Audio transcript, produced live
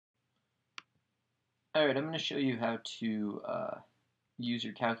Alright, I'm going to show you how to use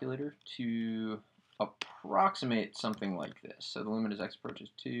your calculator to approximate something like this. So the limit as x approaches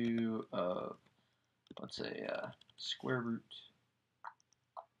 2 of, let's say, square root.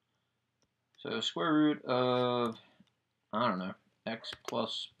 So square root of, I don't know, x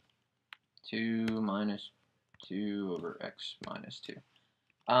plus 2 minus 2 over x minus 2.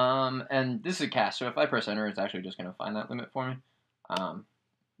 And this is a CAS, so if I press enter, it's actually just going to find that limit for me,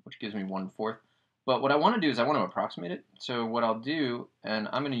 which gives me 1/4. But what I want to do is I want to approximate it. So what I'll do, and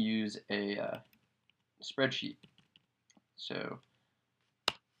I'm going to use a spreadsheet. So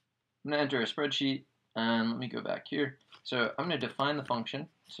I'm going to enter a spreadsheet, and let me go back here. So I'm going to define the function.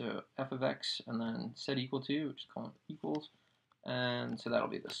 So f of x, and then set equal to, which is calling equals. And so that'll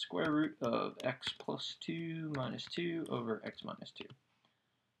be the square root of x plus 2 minus 2 over x minus 2.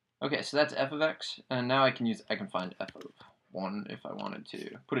 Okay, so that's f of x, and now I can find f of 1 if I wanted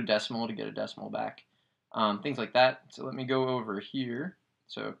to put a decimal to get a decimal back, things like that. So let me go over here.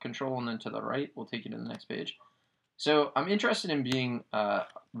 So control and then to the right will take you to the next page. So I'm interested in being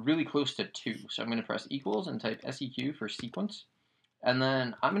really close to 2. So I'm going to press equals and type seq for sequence. And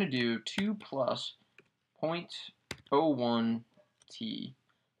then I'm going to do 2 plus 0.01 t.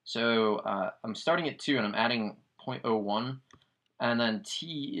 So I'm starting at 2 and I'm adding 0.01. And then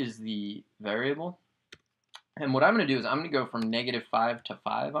t is the variable. And what I'm going to do is I'm going to go from -5 to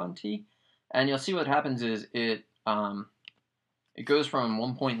 5 on t. And you'll see what happens is it goes from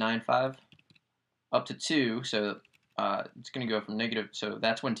 1.95 up to 2. So it's going to go from negative. So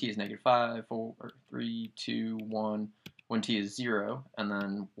that's when t is -5, 4, 3, 2, 1. When t is 0. And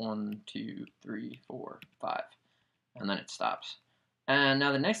then 1, 2, 3, 4, 5. And then it stops. And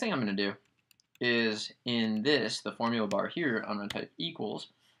now the next thing I'm going to do is in this, the formula bar here, I'm going to type equals,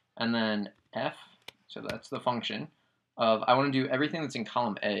 and then f, so that's the function, of I want to do everything that's in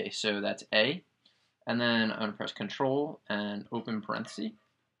column A, so that's A, and then I'm going to press control and open parenthesis,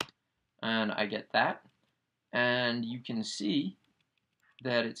 and I get that, and you can see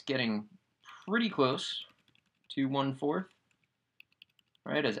that it's getting pretty close to 1/4,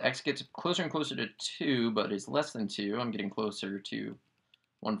 right, as x gets closer and closer to 2, but is less than 2, I'm getting closer to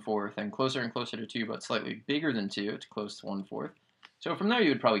 1/4, and closer to 2, but slightly bigger than 2, it's close to 1/4. So from there you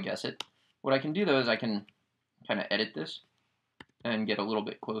would probably guess it. What I can do though is I can kind of edit this and get a little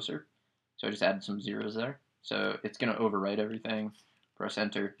bit closer. So I just added some zeros there. So it's going to overwrite everything. Press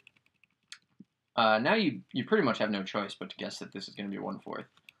enter. Now you pretty much have no choice but to guess that this is going to be 1/4.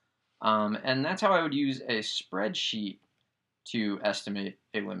 And that's how I would use a spreadsheet to estimate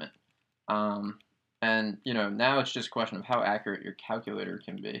a limit. And now it's just a question of how accurate your calculator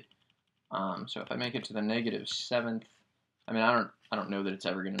can be. So if I make it to the -7th, I mean I don't know that it's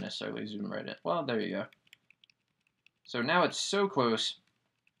ever going to necessarily zoom right in. Well, there you go. So now it's so close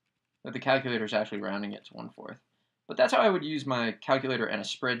that the calculator is actually rounding it to 1/4. But that's how I would use my calculator and a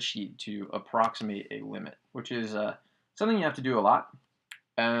spreadsheet to approximate a limit, which is something you have to do a lot.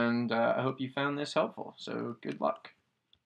 And I hope you found this helpful. So good luck.